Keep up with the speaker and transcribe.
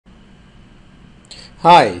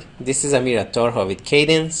Hi, this is Amir Attarha with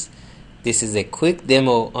Cadence. This is a quick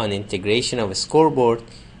demo on integration of a scoreboard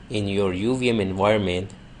in your UVM environment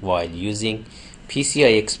while using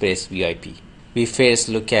PCI Express VIP. We first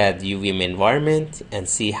look at UVM environment and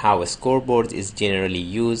see how a scoreboard is generally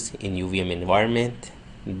used in UVM environment.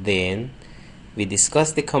 Then we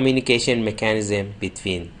discuss the communication mechanism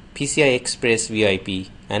between PCI Express VIP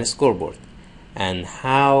and a scoreboard and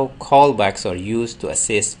how callbacks are used to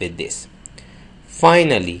assist with this.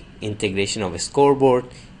 Finally, integration of a scoreboard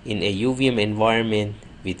in a UVM environment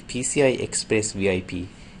with PCI Express VIP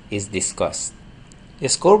is discussed. A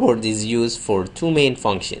scoreboard is used for two main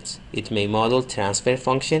functions. It may model transfer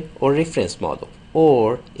function or reference model,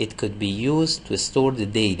 or it could be used to store the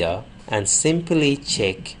data and simply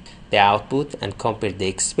check the output and compare the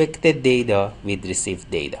expected data with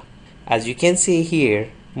received data. As you can see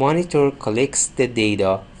here, monitor collects the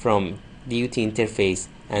data from DUT interface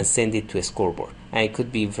and send it to a scoreboard, and it could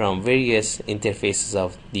be from various interfaces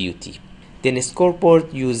of DUT. Then a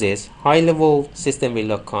scoreboard uses high-level system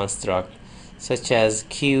verilog construct such as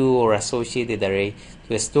queue or associated array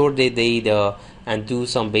to store the data and do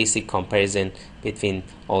some basic comparison between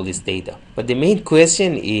all this data. But the main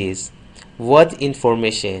question is what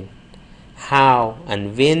information, how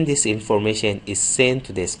and when this information is sent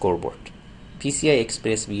to the scoreboard. PCI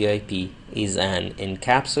Express VIP is an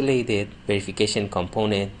encapsulated verification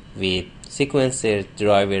component with sequencer,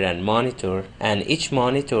 driver and monitor, and each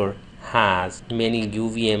monitor has many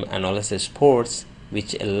UVM analysis ports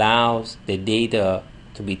which allows the data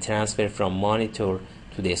to be transferred from monitor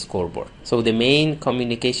to the scoreboard. So the main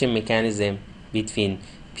communication mechanism between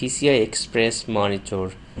PCI Express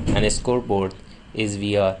monitor and a scoreboard is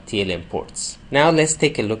via TLM ports. Now let's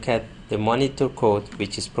take a look at the monitor code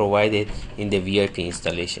which is provided in the VIP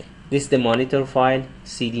installation. This is the monitor file,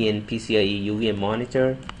 CDN PCIe UVM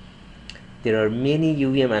monitor. There are many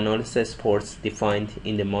UVM analysis ports defined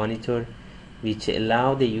in the monitor which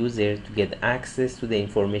allow the user to get access to the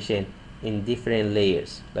information in different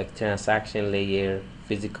layers like transaction layer,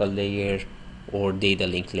 physical layer or data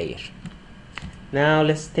link layer. Now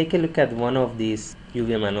let's take a look at one of these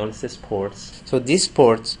UVM analysis ports. So these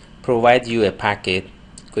ports provide you a packet,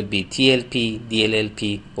 could be TLP,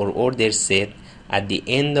 DLLP or order set at the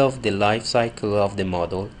end of the life cycle of the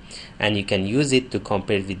model, and you can use it to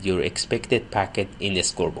compare with your expected packet in the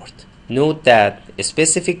scoreboard. Note that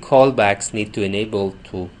specific callbacks need to enable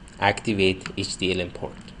to activate each TLM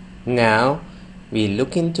port. Now we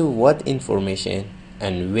look into what information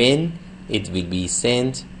and when it will be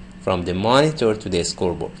sent from the monitor to the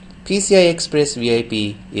scoreboard. PCI Express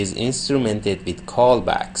VIP is instrumented with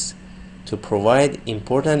callbacks to provide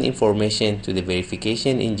important information to the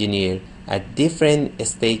verification engineer at different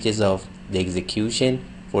stages of the execution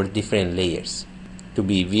for different layers to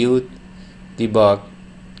be viewed, debugged,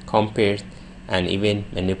 compared, and even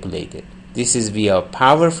manipulated. This is via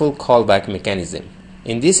powerful callback mechanism.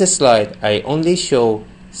 In this slide, I only show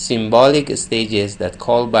symbolic stages that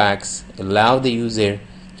callbacks allow the user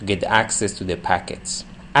to get access to the packets.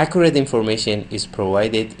 Accurate information is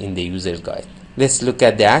provided in the user guide. Let's look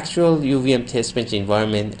at the actual UVM testbench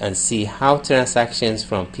environment and see how transactions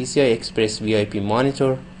from PCI Express VIP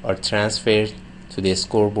monitor are transferred to the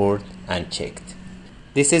scoreboard and checked.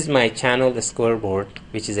 This is my channel scoreboard,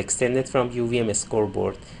 which is extended from UVM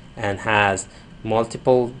scoreboard and has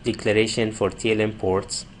multiple declaration for TLM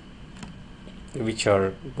ports which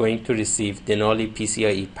are going to receive Denali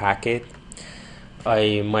PCIe packet.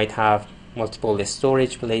 I might have multiple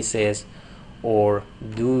storage places or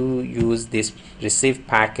do use this received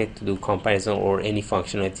packet to do comparison or any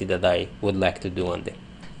functionality that I would like to do on them.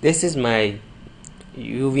 This is my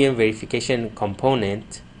UVM verification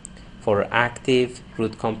component for active,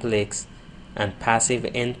 root complex and passive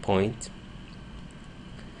endpoint.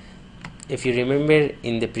 If you remember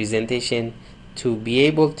in the presentation, to be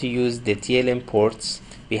able to use the TLM ports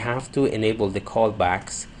we have to enable the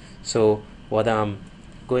callbacks. So what I'm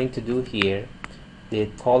going to do here, the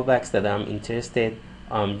callbacks that I'm interested,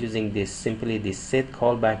 I'm using this set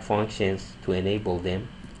callback functions to enable them.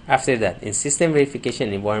 After that, in system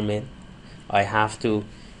verification environment, I have to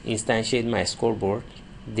instantiate my scoreboard,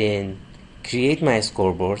 then create my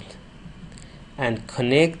scoreboard and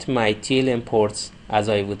connect my TLM ports as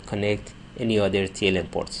I would connect any other TLM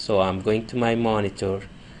ports. So I'm going to my monitor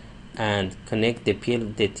and connect the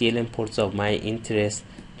TLM ports of my interest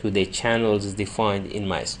to the channels defined in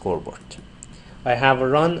my scoreboard. I have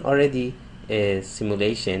run already a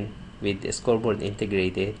simulation with the scoreboard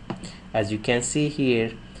integrated. As you can see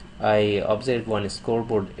here, I observed one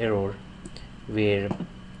scoreboard error where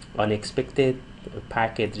unexpected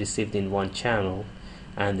packet received in one channel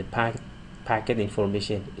and the packet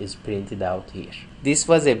information is printed out here. This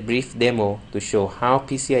was a brief demo to show how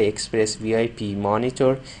PCI Express VIP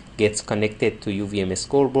monitor gets connected to UVM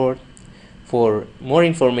scoreboard. For more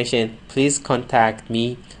information, please contact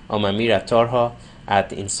me, Amir Tarha,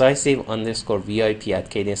 at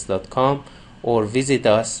incisive_VIP@cadence.com or visit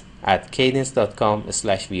us at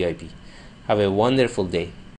cadence.com/VIP. Have a wonderful day.